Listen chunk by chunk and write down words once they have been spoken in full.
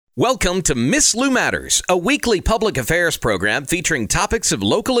Welcome to Miss Lou Matters, a weekly public affairs program featuring topics of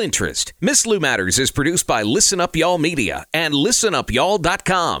local interest. Miss Lou Matters is produced by Listen Up Y'all Media and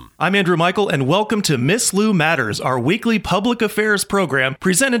listenupyall.com. I'm Andrew Michael, and welcome to Miss Lou Matters, our weekly public affairs program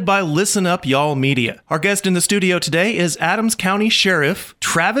presented by Listen Up Y'all Media. Our guest in the studio today is Adams County Sheriff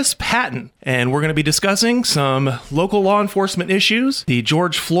Travis Patton, and we're going to be discussing some local law enforcement issues, the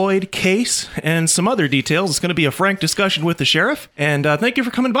George Floyd case, and some other details. It's going to be a frank discussion with the sheriff, and thank you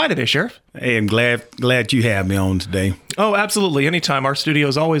for coming by today, Sheriff. Hey, I'm glad you have me on today. Oh, absolutely. Anytime. Our studio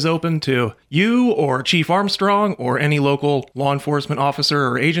is always open to you or Chief Armstrong or any local law enforcement officer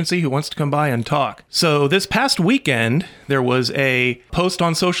or agency who wants to come by and talk. So this past weekend, there was a post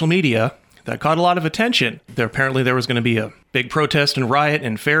on social media that caught a lot of attention. Apparently there was going to be a big protest and riot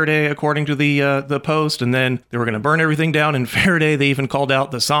in Faraday, according to the post, and then they were going to burn everything down in Faraday. They even called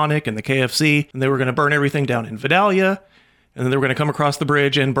out the Sonic and the KFC, and they were going to burn everything down in Vidalia. And then they were going to come across the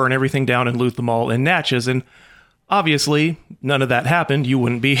bridge and burn everything down in Luth Mall in Natchez. And obviously, none of that happened. You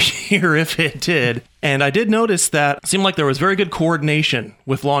wouldn't be here if it did. And I did notice that it seemed like there was very good coordination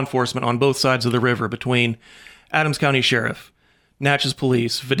with law enforcement on both sides of the river between Adams County Sheriff, Natchez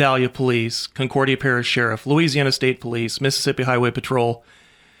Police, Vidalia Police, Concordia Parish Sheriff, Louisiana State Police, Mississippi Highway Patrol.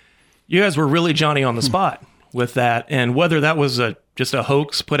 You guys were really Johnny on the spot with that. And whether that was just a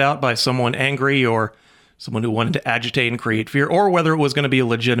hoax put out by someone angry or someone who wanted to agitate and create fear, or whether it was going to be a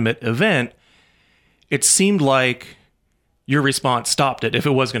legitimate event, it seemed like your response stopped it if it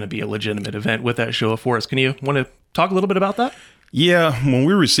was going to be a legitimate event with that show of force. Can you want to talk a little bit about that? Yeah, when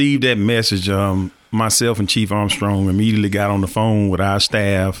we received that message, myself and Chief Armstrong immediately got on the phone with our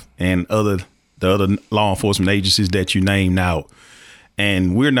staff and the other law enforcement agencies that you named out.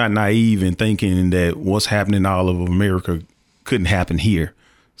 And we're not naive in thinking that what's happening all over America couldn't happen here.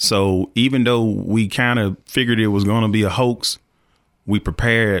 So even though we kind of figured it was going to be a hoax, we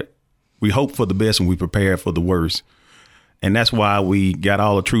prepared. We hoped for the best and we prepared for the worst. And that's why we got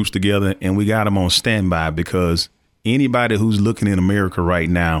all the troops together and we got them on standby, because anybody who's looking in America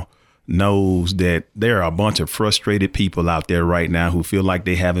right now knows that there are a bunch of frustrated people out there right now who feel like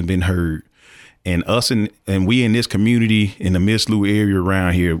they haven't been heard. And us and we in this community in the Miss Lou area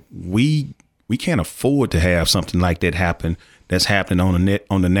around here, we can't afford to have something like that happen. That's happening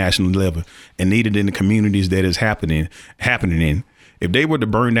on the national level, and needed in the communities that is happening in. If they were to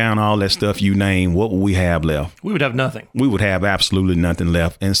burn down all that stuff you named, what would we have left? We would have nothing. We would have absolutely nothing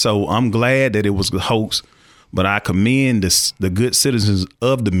left. And so I'm glad that it was a hoax, but I commend the good citizens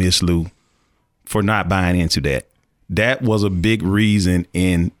of the Miss Lou for not buying into that. That was a big reason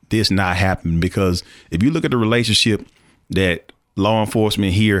in this not happening, because if you look at the relationship that law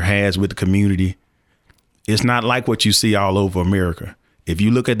enforcement here has with the community, it's not like what you see all over America. If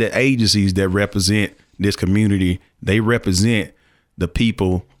you look at the agencies that represent this community, they represent the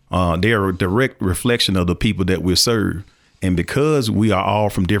people. They're a direct reflection of the people that we serve. And because we are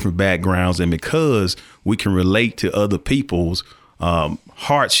all from different backgrounds and because we can relate to other people's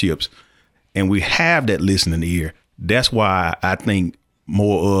hardships and we have that listening ear, that's why I think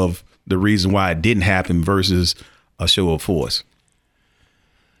more of the reason why it didn't happen versus a show of force.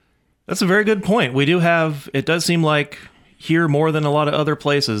 That's a very good point. We do have, it does seem like here more than a lot of other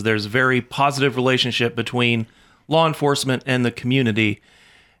places, there's a very positive relationship between law enforcement and the community.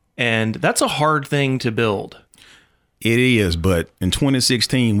 And that's a hard thing to build. It is. But in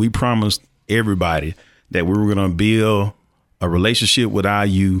 2016, we promised everybody that we were going to build a relationship with our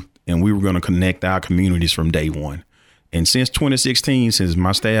youth and we were going to connect our communities from day one. And since 2016, since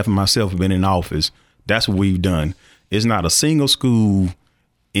my staff and myself have been in office, that's what we've done. It's not a single school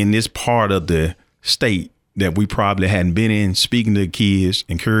in this part of the state that we probably hadn't been in, speaking to the kids,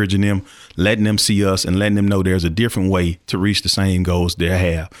 encouraging them, letting them see us and letting them know there's a different way to reach the same goals they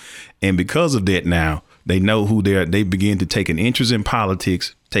have. And because of that now, they know who they are. They begin to take an interest in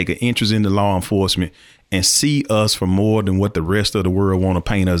politics, take an interest in the law enforcement, and see us for more than what the rest of the world want to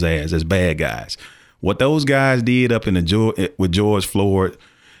paint us as bad guys. What those guys did up in with George Floyd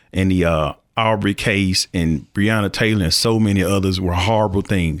and the Arbery case and Breonna Taylor and so many others were horrible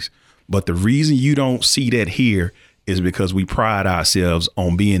things. But the reason you don't see that here is because we pride ourselves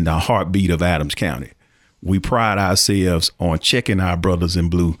on being the heartbeat of Adams County. We pride ourselves on checking our brothers in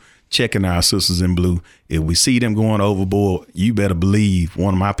blue, checking our sisters in blue. If we see them going overboard, you better believe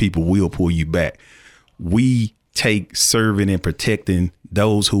one of my people will pull you back. We take serving and protecting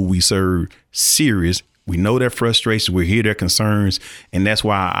those who we serve serious. We know their frustrations. We hear their concerns. And that's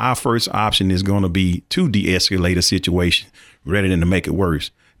why our first option is going to be to de-escalate a situation rather than to make it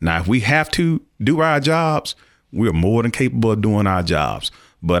worse. Now, if we have to do our jobs, we're more than capable of doing our jobs.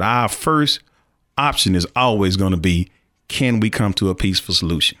 But our first option is always going to be can we come to a peaceful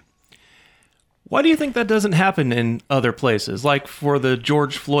solution? Why do you think that doesn't happen in other places? Like for the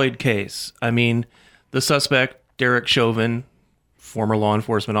George Floyd case. I mean, the suspect, Derek Chauvin, former law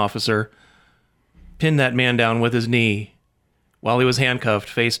enforcement officer, pinned that man down with his knee while he was handcuffed,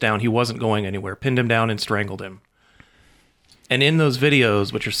 face down. He wasn't going anywhere. Pinned him down and strangled him. And in those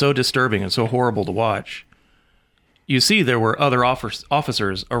videos, which are so disturbing and so horrible to watch, you see there were other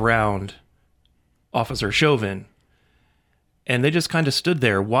officers around Officer Chauvin, and they just kind of stood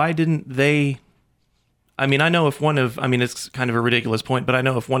there. Why didn't they... I mean, it's kind of a ridiculous point, but I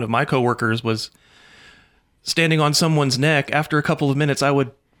know if one of my coworkers was standing on someone's neck, after a couple of minutes, I would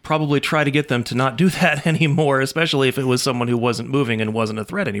probably try to get them to not do that anymore, especially if it was someone who wasn't moving and wasn't a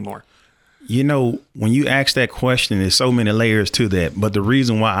threat anymore. You know, when you ask that question, there's so many layers to that. But the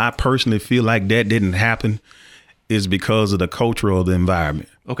reason why I personally feel like that didn't happen is because of the culture of the environment.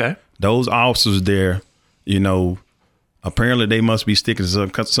 Okay. Those officers there, you know, apparently they must be sticking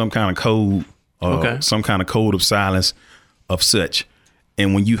to some kind of code. Some kind of code of silence of such.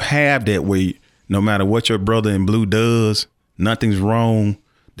 And when you have that way, no matter what your brother in blue does, nothing's wrong.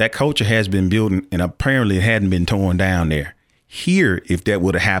 That culture has been built and apparently it hadn't been torn down there. Here, if that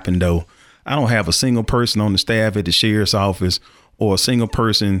would have happened, though, I don't have a single person on the staff at the sheriff's office or a single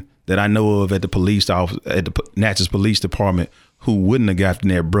person that I know of at the police office, at the Natchez Police Department, who wouldn't have gotten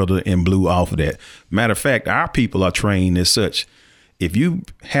their brother in blue off of that. Matter of fact, our people are trained as such. If you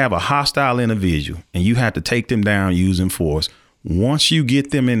have a hostile individual and you have to take them down using force, once you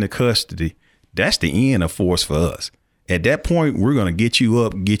get them into custody, that's the end of force for us. At that point, we're going to get you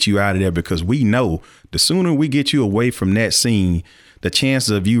up, get you out of there, because we know the sooner we get you away from that scene, the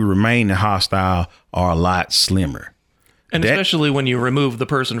chances of you remaining hostile are a lot slimmer. And especially when you remove the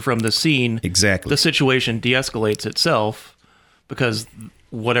person from the scene, exactly, the situation de-escalates itself, because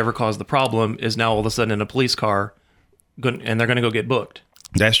whatever caused the problem is now all of a sudden in a police car, and they're going to go get booked.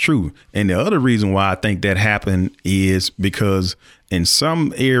 That's true. And the other reason why I think that happened is because in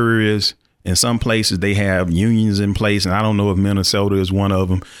some areas, in some places, they have unions in place. And I don't know if Minnesota is one of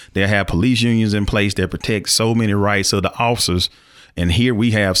them. They have police unions in place that protect so many rights of the officers. And here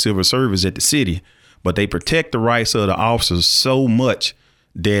we have civil service at the city, but they protect the rights of the officers so much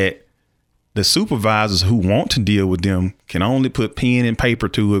that the supervisors who want to deal with them can only put pen and paper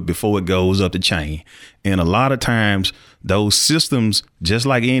to it before it goes up the chain. And a lot of times those systems, just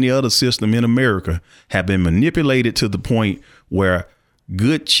like any other system in America, have been manipulated to the point where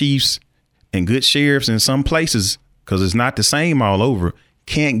good chiefs and good sheriffs in some places, because it's not the same all over,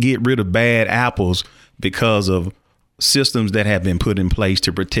 can't get rid of bad apples because of systems that have been put in place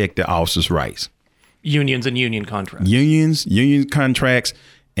to protect the officers' rights. Unions and union contracts. Union contracts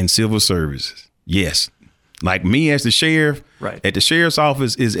and civil services. Yes. Like me as the sheriff, right, at the sheriff's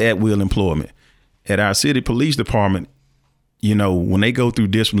office is at will employment. At our city police department, you know, when they go through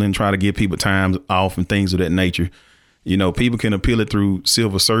discipline, try to give people time off and things of that nature, you know, people can appeal it through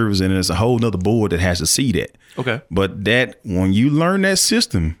civil service, and it's a whole nother board that has to see that. Okay. But that when you learn that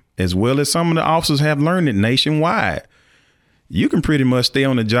system, as well as some of the officers have learned it nationwide, you can pretty much stay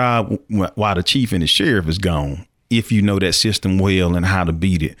on the job while the chief and the sheriff is gone, if you know that system well and how to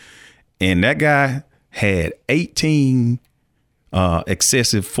beat it. And that guy had 18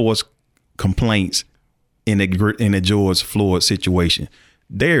 excessive force complaints in the George Floyd situation.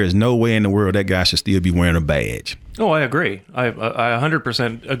 There is no way in the world that guy should still be wearing a badge. Oh, I agree. I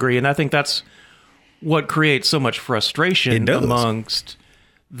 100% agree. And I think that's what creates so much frustration amongst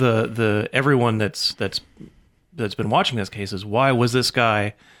the everyone that's been watching this case is, why was this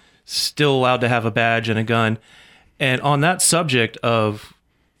guy still allowed to have a badge and a gun? And on that subject of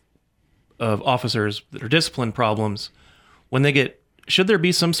officers that are discipline problems, when they get, should there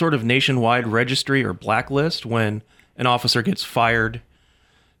be some sort of nationwide registry or blacklist when an officer gets fired,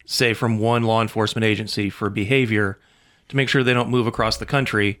 say from one law enforcement agency for behavior, to make sure they don't move across the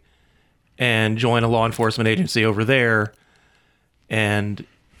country and join a law enforcement agency over there and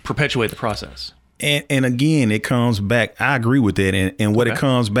perpetuate the process? And again, it comes back. I agree with that. And what it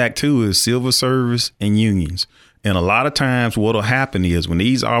comes back to is civil service and unions. And a lot of times what will happen is when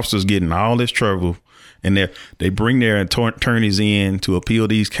these officers get in all this trouble and they bring their attorneys in to appeal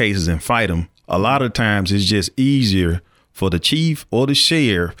these cases and fight them, a lot of times it's just easier for the chief or the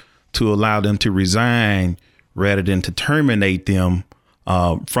sheriff to allow them to resign rather than to terminate them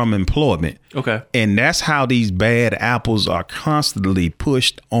from employment. Okay. And that's how these bad apples are constantly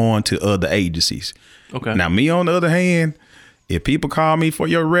pushed on to other agencies. Okay. Now, me, on the other hand, if people call me for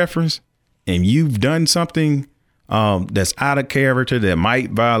your reference and you've done something that's out of character, that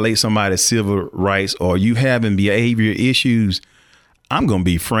might violate somebody's civil rights, or you having behavior issues, I'm going to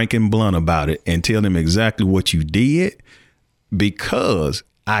be frank and blunt about it and tell them exactly what you did because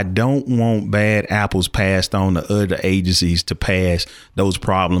I don't want bad apples passed on to other agencies to pass those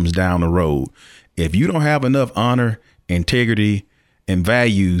problems down the road. If you don't have enough honor, integrity, and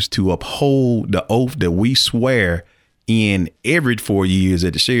values to uphold the oath that we swear in every 4 years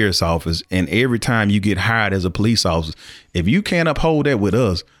at the sheriff's office and every time you get hired as a police officer, if you can't uphold that with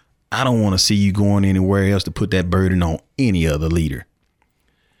us, I don't want to see you going anywhere else to put that burden on any other leader.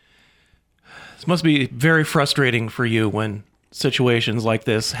 This must be very frustrating for you when situations like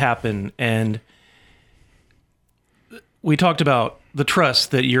this happen. And we talked about the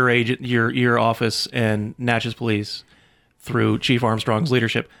trust that your office and Natchez Police, through Chief Armstrong's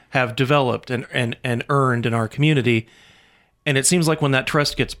leadership, have developed and earned in our community. And it seems like when that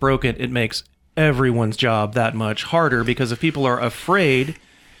trust gets broken, it makes everyone's job that much harder, because if people are afraid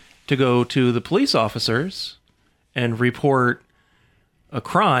to go to the police officers and report a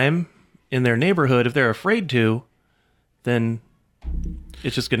crime in their neighborhood, if they're afraid to, then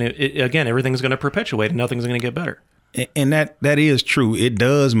it's just again, everything's going to perpetuate and nothing's going to get better. And that is true. It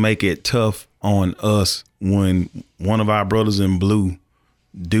does make it tough on us when one of our brothers in blue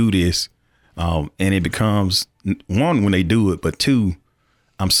do this. And it becomes, one, when they do it, but two,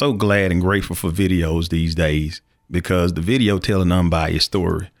 I'm so glad and grateful for videos these days, because the video tell an unbiased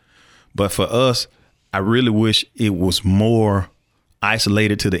story. But for us, I really wish it was more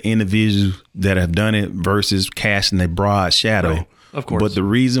isolated to the individuals that have done it versus casting a broad shadow. Right. Of course. But the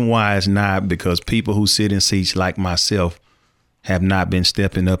reason why it's not, because people who sit in seats like myself have not been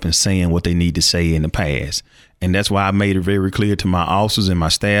stepping up and saying what they need to say in the past. And that's why I made it very clear to my officers and my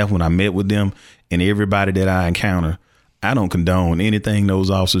staff when I met with them and everybody that I encounter, I don't condone anything those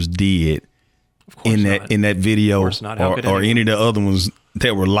officers did in that video or any of the other ones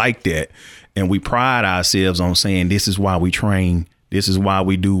that were like that. And we pride ourselves on saying, this is why we train. This is why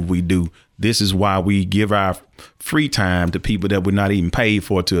we do what we do. This is why we give our free time to people that we're not even paid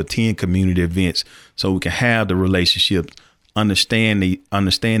for to attend community events, so we can have the relationships, understand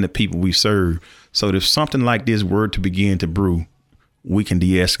the people we serve. So if something like this were to begin to brew, we can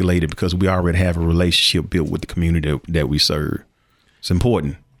de-escalate it because we already have a relationship built with the community that we serve. It's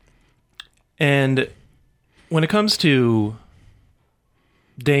important. And when it comes to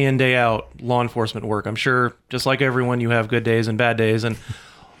day in, day out law enforcement work, I'm sure just like everyone, you have good days and bad days. And,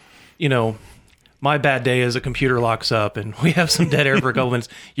 you know, my bad day is a computer locks up and we have some dead air for a couple minutes.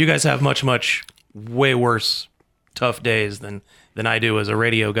 You guys have much, way worse tough days than I do as a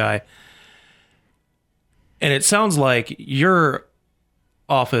radio guy. And it sounds like your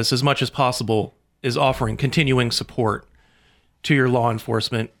office, as much as possible, is offering continuing support to your law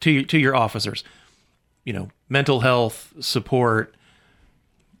enforcement, to your officers. You know, mental health support,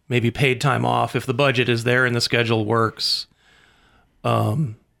 maybe paid time off if the budget is there and the schedule works.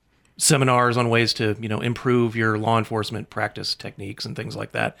 Seminars on ways to, improve your law enforcement practice techniques and things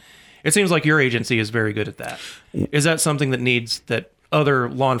like that. It seems like your agency is very good at that. Is that something that other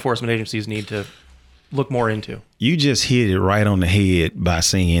law enforcement agencies need to look more into? You just hit it right on the head by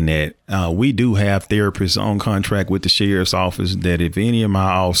saying that we do have therapists on contract with the sheriff's office, that if any of my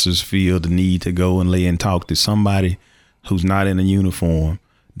officers feel the need to go and lay and talk to somebody who's not in a uniform,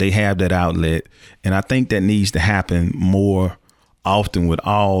 they have that outlet. And I think that needs to happen more often with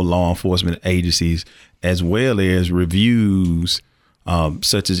all law enforcement agencies, as well as reviews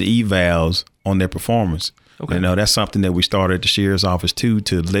such as evals on their performance. Okay. That's something that we started at the sheriff's office too,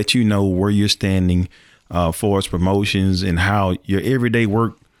 to let you know where you're standing for its promotions and how your everyday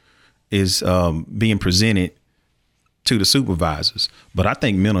work is being presented to the supervisors. But I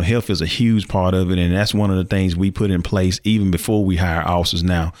think mental health is a huge part of it. And that's one of the things we put in place even before we hire officers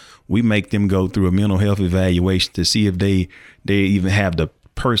now. We make them go through a mental health evaluation to see if they even have the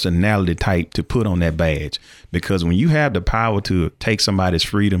personality type to put on that badge. Because when you have the power to take somebody's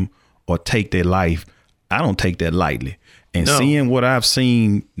freedom or take their life, I don't take that lightly. And seeing what I've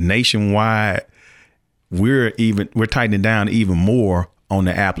seen nationwide, we're tightening down even more on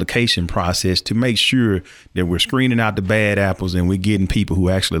the application process to make sure that we're screening out the bad apples and we're getting people who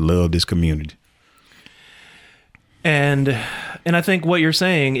actually love this community. And I think what you're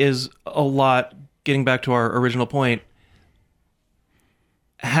saying is a lot, getting back to our original point,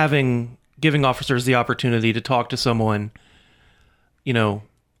 giving officers the opportunity to talk to someone,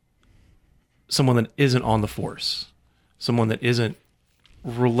 someone that isn't on the force, someone that isn't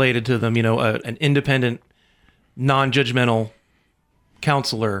related to them, an independent, non-judgmental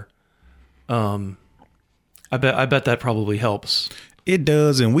counselor. I bet that probably helps. It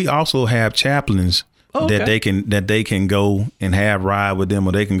does. And we also have chaplains that they can go and have ride with them,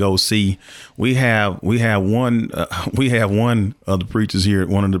 or they can go see. We have one of the preachers here,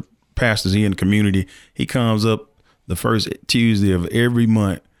 one of the pastors here in the community. He comes up the first Tuesday of every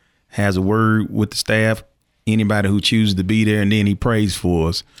month, has a word with the staff, anybody who chooses to be there, and then he prays for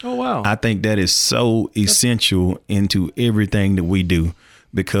us. Oh, wow. I think that is so essential into everything that we do,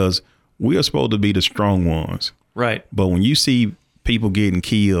 because we are supposed to be the strong ones. Right. But when you see people getting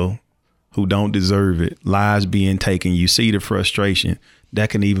killed who don't deserve it, lives being taken, you see the frustration that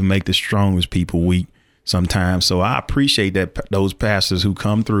can even make the strongest people weak sometimes. So I appreciate that those pastors who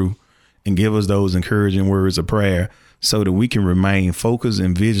come through and give us those encouraging words of prayer so that we can remain focused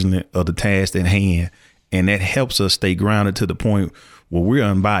and vigilant of the task at hand. And that helps us stay grounded to the point where we're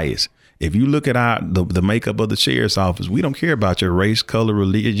unbiased. If you look at the makeup of the sheriff's office, we don't care about your race, color,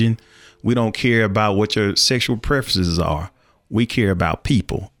 religion. We don't care about what your sexual preferences are. We care about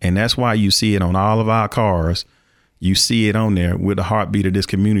people. And that's why you see it on all of our cars. You see it on there with the heartbeat of this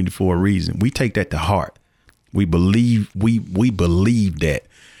community for a reason. We take that to heart. We believe that.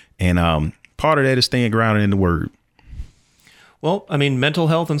 And part of that is staying grounded in the word. Well, I mean, mental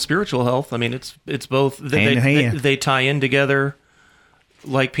health and spiritual health. I mean, it's both. Hand in hand. They tie in together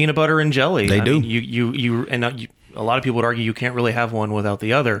like peanut butter and jelly. They do. Mean, you a lot of people would argue you can't really have one without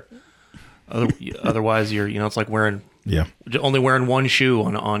the other. Otherwise, it's like only wearing one shoe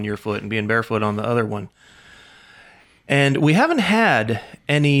on your foot and being barefoot on the other one. And we haven't had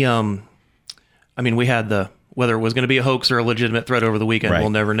any. We had whether it was going to be a hoax or a legitimate threat over the weekend. Right.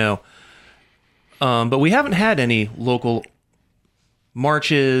 We'll never know. But we haven't had any local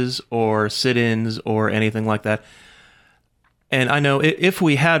marches or sit-ins or anything like that. And I know if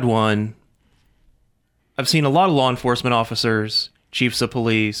we had one, I've seen a lot of law enforcement officers, chiefs of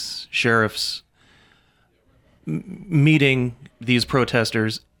police, sheriffs meeting these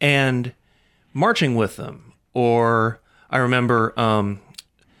protesters and marching with them. Or I remember the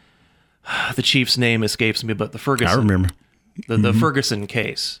chief's name escapes me, but the Ferguson. I remember the Ferguson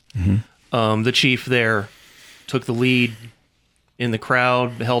case. Mm-hmm. The chief there took the lead in the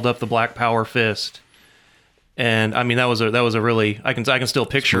crowd, held up the Black Power fist, and I mean that was a really I can still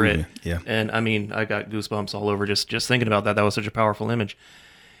picture it. Yeah. And I mean I got goosebumps all over just thinking about that. That was such a powerful image.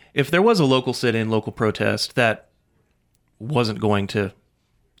 If there was a local sit-in, local protest that wasn't going to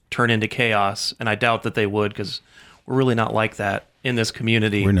turn into chaos, and I doubt that they would, because we're really not like that in this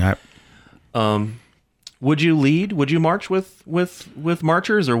community. We're not. Would you lead? Would you march with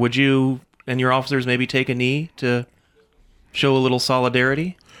marchers, or would you and your officers maybe take a knee to show a little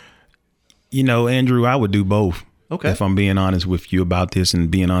solidarity? Andrew, I would do both. Okay. If I'm being honest with you about this and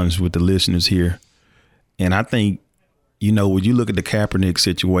being honest with the listeners here. And I think, when you look at the Kaepernick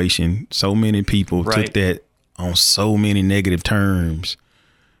situation, so many people took that on so many negative terms.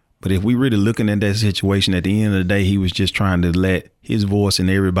 But if we really looking at that situation, at the end of the day, he was just trying to let his voice and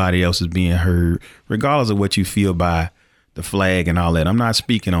everybody else is being heard, regardless of what you feel by the flag and all that. I'm not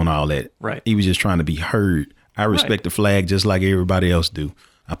speaking on all that. Right. He was just trying to be heard. I respect the flag just like everybody else do.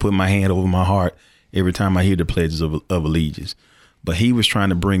 I put my hand over my heart every time I hear the pledges of allegiance. But he was trying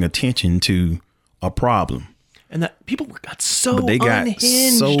to bring attention to a problem. And that people got so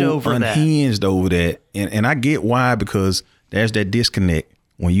unhinged over that. And I get why, because there's that disconnect.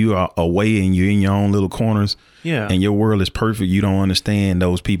 When you are away and you're in your own little corners and your world is perfect, you don't understand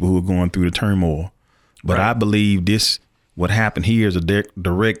those people who are going through the turmoil. But I believe what happened here is a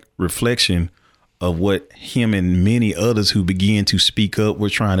direct reflection of what him and many others who began to speak up were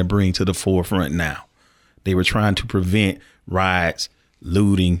trying to bring to the forefront now. They were trying to prevent riots,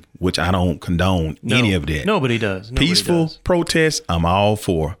 looting, which I don't condone any of that. Nobody does. Peaceful protests, I'm all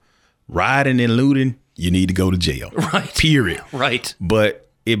for. Rioting and looting, you need to go to jail. Right. Period. Right. But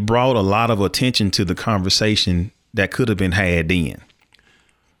it brought a lot of attention to the conversation that could have been had then.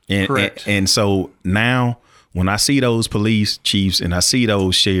 Correct. And so now when I see those police chiefs and I see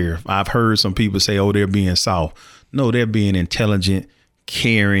those sheriff, I've heard some people say, oh, they're being soft. No, they're being intelligent,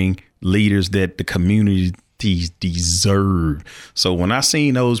 caring leaders that the communities deserve. So when I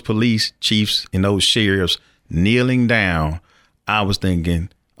seen those police chiefs and those sheriffs kneeling down, I was thinking,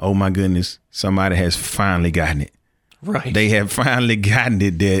 oh, my goodness, somebody has finally gotten it. Right. They have finally gotten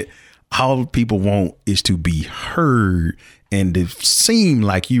it that all people want is to be heard and to seem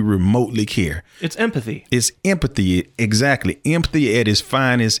like you remotely care. It's empathy. It's empathy. Exactly. Empathy at its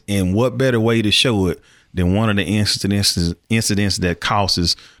finest. And what better way to show it than one of the incidents that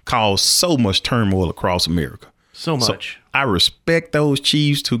caused so much turmoil across America. So much. So I respect those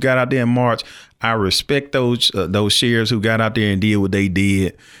chiefs who got out there and marched. I respect those sheriffs who got out there and did what they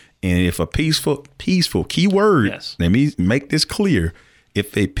did. And if a peaceful key word, yes. Let me make this clear.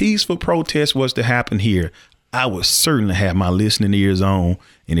 If a peaceful protest was to happen here, I would certainly have my listening ears on.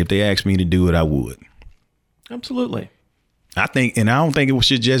 And if they asked me to do it, I would. Absolutely. I don't think it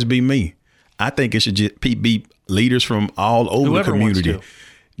should just be me. I think it should just be leaders from all over Whoever the community. wants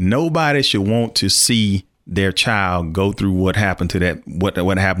Nobody should want to see their child go through what happened to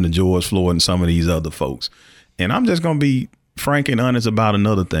what happened to George Floyd and some of these other folks. And I'm just going to be frank and honest about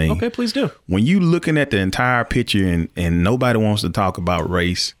another thing. Okay, please do. When you looking at the entire picture and nobody wants to talk about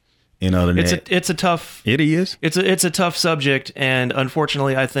race and other than that, it's a tough. It is. It's a tough subject, and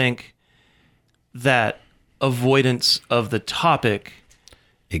unfortunately, I think that avoidance of the topic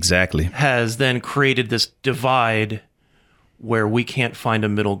exactly has then created this divide where we can't find a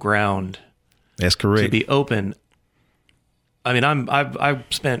middle ground. That's correct. To be open. I mean,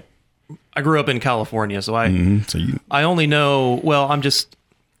 I grew up in California, so I only know,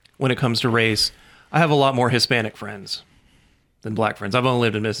 when it comes to race, I have a lot more Hispanic friends than black friends. I've only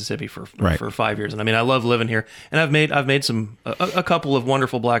lived in Mississippi for 5 years. And I mean, I love living here. And I've made a couple of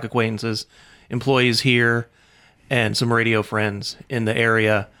wonderful black acquaintances, employees here, and some radio friends in the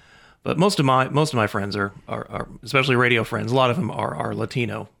area. But most of my friends are especially radio friends. A lot of them are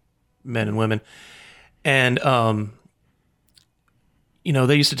Latino men and women. And,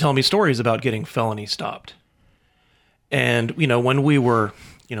 they used to tell me stories about getting felony stopped. And, when we were,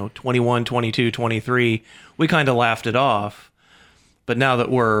 21, 22, 23, we kind of laughed it off. But now that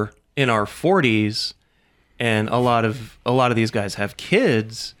we're in our 40s and a lot of these guys have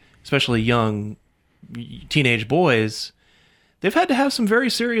kids, especially young teenage boys, they've had to have some very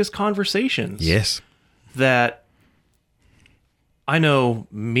serious conversations. Yes. That I know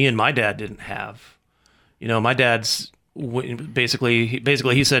me and my dad didn't have. My dad's basically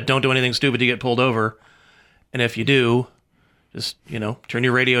he said, don't do anything stupid to get pulled over. And if you do, just, turn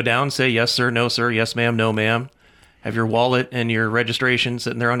your radio down, say yes, sir, no, sir, yes, ma'am, no, ma'am. Have your wallet and your registration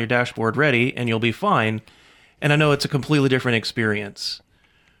sitting there on your dashboard ready, and you'll be fine. And I know it's a completely different experience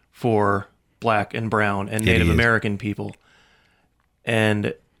for black and brown and Native American people.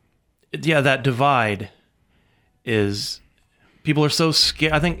 And yeah, that divide is, people are so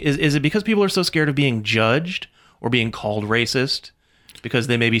scared. I think, is it because people are so scared of being judged or being called racist because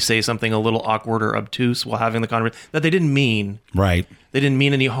they maybe say something a little awkward or obtuse while having the conversation that they didn't mean. Right. They didn't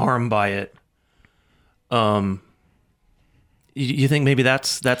mean any harm by it. You think maybe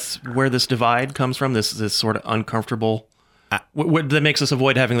that's where this divide comes from? This sort of uncomfortable, that makes us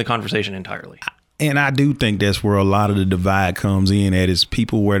avoid having the conversation entirely. And I do think that's where a lot of the divide comes in. At is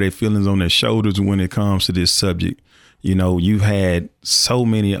people wear their feelings on their shoulders when it comes to this subject. You've had so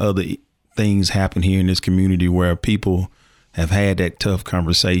many other things happen here in this community where people have had that tough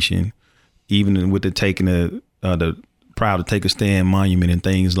conversation, even with the taking the Proud to Take a Stand monument and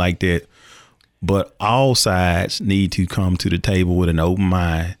things like that. But all sides need to come to the table with an open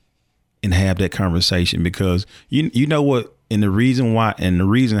mind and have that conversation, because you know what, and the reason why and the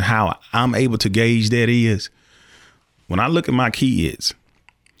reason how I'm able to gauge that is when I look at my kids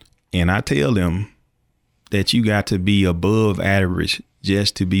and I tell them that you got to be above average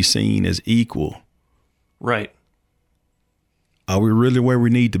just to be seen as equal. Right. Are we really where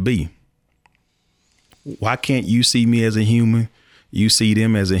we need to be? Why can't you see me as a human? You see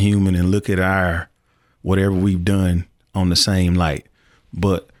them as a human and look at our whatever we've done on the same light.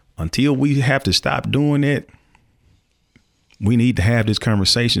 But until we have to stop doing that, we need to have this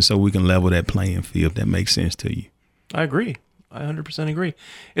conversation so we can level that playing field, if that makes sense to you. I agree. I 100% agree.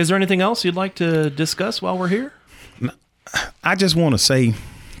 Is there anything else you'd like to discuss while we're here? I just want to say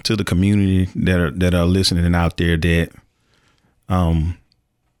to the community that are listening out there that I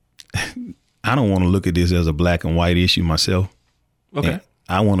don't want to look at this as a black and white issue myself. Okay. And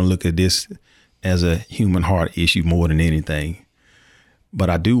I want to look at this as a human heart issue more than anything. But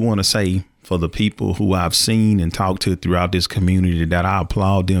I do want to say, for the people who I've seen and talked to throughout this community, that I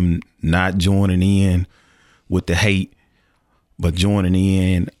applaud them not joining in with the hate, but joining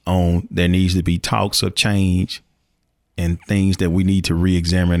in on there needs to be talks of change and things that we need to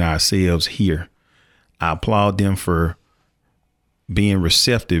re-examine ourselves here. I applaud them for being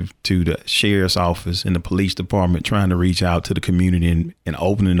receptive to the sheriff's office and the police department, trying to reach out to the community and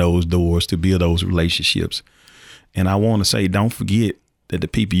opening those doors to build those relationships. And I want to say, don't forget that the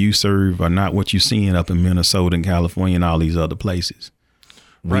people you serve are not what you're seeing up in Minnesota and California and all these other places.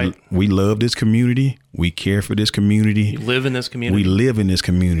 Right. We love this community. We care for this community. You live in this community. We live in this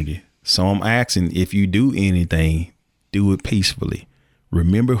community. So I'm asking, if you do anything, do it peacefully.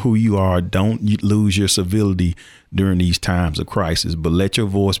 Remember who you are. Don't lose your civility during these times of crisis, but let your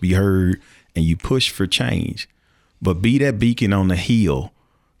voice be heard and you push for change. But be that beacon on the hill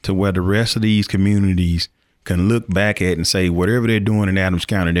to where the rest of these communities can look back at and say, whatever they're doing in Adams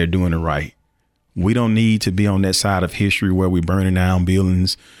County, they're doing it right. We don't need to be on that side of history where we're burning down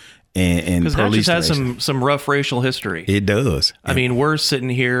buildings and because police Natchez has stations. some rough racial history. It does. I mean, we're sitting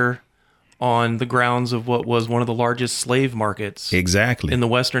here on the grounds of what was one of the largest slave markets Exactly. in the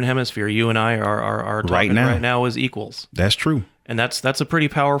Western Hemisphere. You and I are talking right now as equals. That's true. And that's a pretty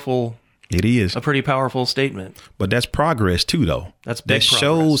powerful It is. a pretty powerful statement. But that's progress too, though. That's big That progress.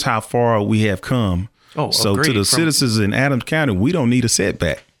 shows how far we have come. Oh, so agreed. to the citizens in Adams County, we don't need a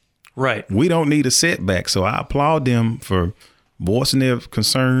setback. Right. We don't need a setback. So I applaud them for voicing their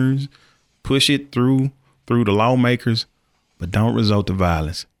concerns, push it through the lawmakers, but don't resort to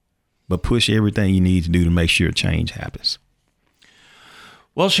violence. But push everything you need to do to make sure change happens.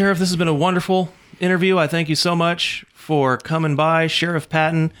 Well, Sheriff, this has been a wonderful interview. I thank you so much for coming by. Sheriff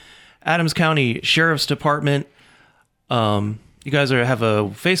Patton, Adams County Sheriff's Department. You guys have a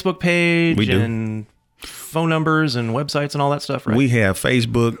Facebook page We do. and phone numbers and websites and all that stuff, right? We have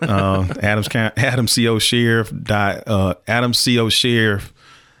Facebook,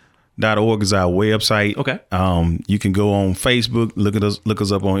 AdamsCOSheriff.org is our website. Okay. You can go on Facebook, look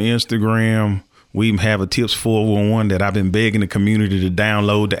us up on Instagram. We even have a Tips 411 that I've been begging the community to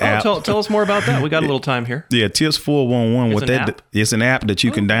download the app. Tell us more about that. We got a little time here. Yeah, Tips 411. It's an app? It's an app that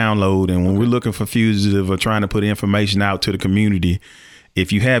you can download, and when we're looking for fugitive or trying to put information out to the community,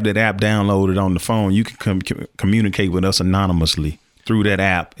 if you have that app downloaded on the phone, you can communicate with us anonymously through that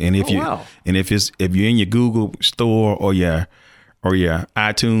app. And if if you're in your Google store or your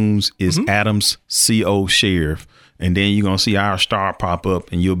iTunes, is Adams CO Sheriff. And then you're going to see our star pop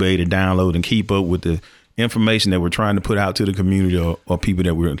up, and you'll be able to download and keep up with the information that we're trying to put out to the community or people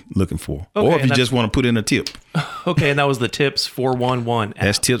that we're looking for. Okay, or if you just want to put in a tip. Okay, and that was the Tips 411 app.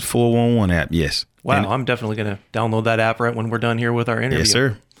 That's Tips 411 app, yes. Wow, And- I'm definitely going to download that app right when we're done here with our interview. yes,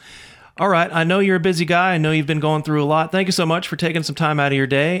 sir. All right. I know you're a busy guy. I know you've been going through a lot. Thank you so much for taking some time out of your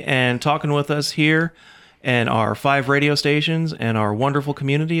day and talking with us here and our 5 radio stations and our wonderful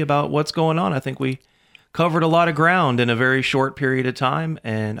community about what's going on. I think we covered a lot of ground in a very short period of time,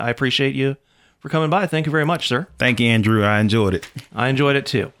 and I appreciate you for coming by. Thank you very much, sir. Thank you, Andrew. I enjoyed it. I enjoyed it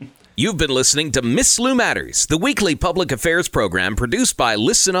too. You've been listening to Miss Lou Matters, the weekly public affairs program produced by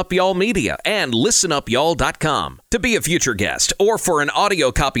Listen Up Y'all Media and listenupyall.com. To be a future guest or for an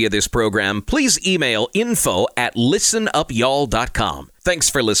audio copy of this program, please email info@listenupyall.com. Thanks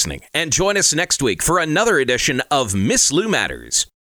for listening, and join us next week for another edition of Miss Lou Matters.